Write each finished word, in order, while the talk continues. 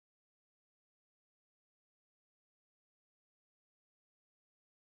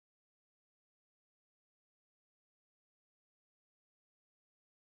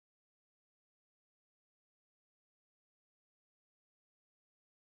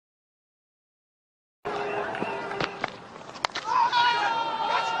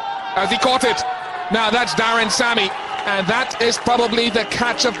Has he caught it? Now that's Darren Sammy, and that is probably the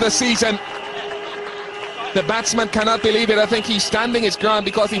catch of the season. The batsman cannot believe it. I think he's standing his ground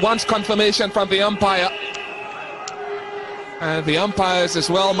because he wants confirmation from the umpire. And the umpires as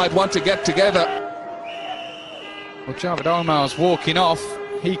well might want to get together. Well, Javed Omar's walking off.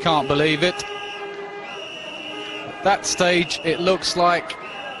 He can't believe it. At that stage, it looks like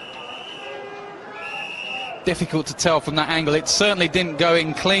difficult to tell from that angle. It certainly didn't go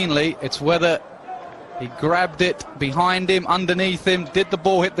in cleanly. It's whether he grabbed it behind him, underneath him. Did the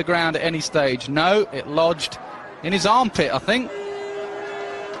ball hit the ground at any stage? No, it lodged in his armpit, I think.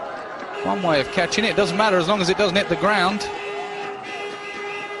 One way of catching it. It doesn't matter as long as it doesn't hit the ground.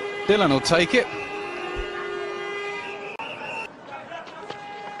 Dillon will take it.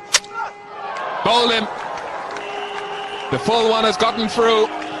 Bowled him. The full one has gotten through.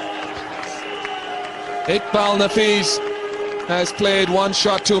 Iqbal Nafiz has played one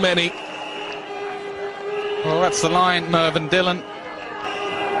shot too many. Well, that's the line, MERVYN Dillon.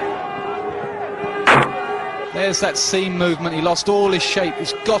 There's that seam movement. He lost all his shape.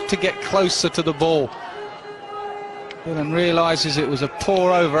 He's got to get closer to the ball. Dillon realises it was a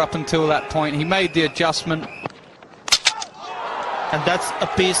pour over up until that point. He made the adjustment. And that's a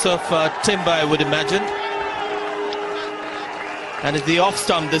piece of timber, I would imagine. And it's the off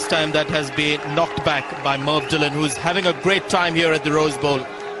stump this time that has been knocked back by Merv Dillon, who's having a great time here at the Rose Bowl.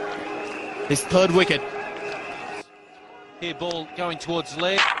 His third wicket. Here, ball going towards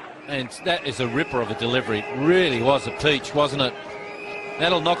leg, and that is a ripper of a delivery. It really was a peach, wasn't it?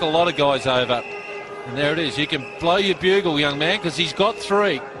 That'll knock a lot of guys over. And there it is. You can blow your bugle, young man, because he's got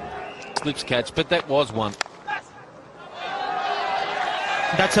three. Slips catch, but that was one.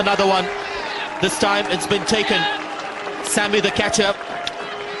 That's another one. This time it's been taken. Sammy the catcher.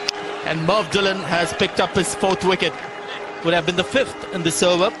 And Merv Dillon has picked up his fourth wicket. Would have been the fifth in this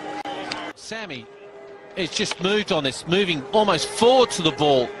over. Sammy has just moved on this, moving almost forward to the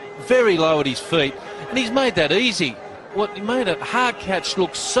ball, very low at his feet. And he's made that easy. He made a hard catch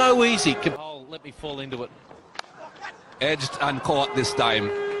look so easy. Oh, let me fall into it. Edged and caught this time.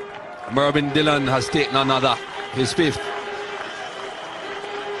 MERVYN Dillon has taken another, his fifth.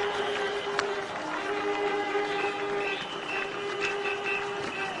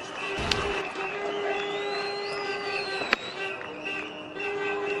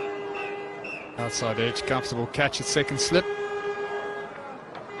 Outside edge, comfortable catch at second slip.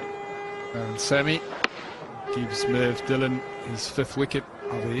 And Sammy gives Merv Dillon his fifth wicket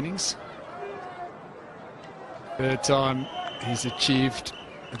of the innings. Third time he's achieved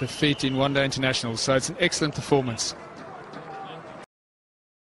a defeat in one-day internationals, so it's an excellent performance.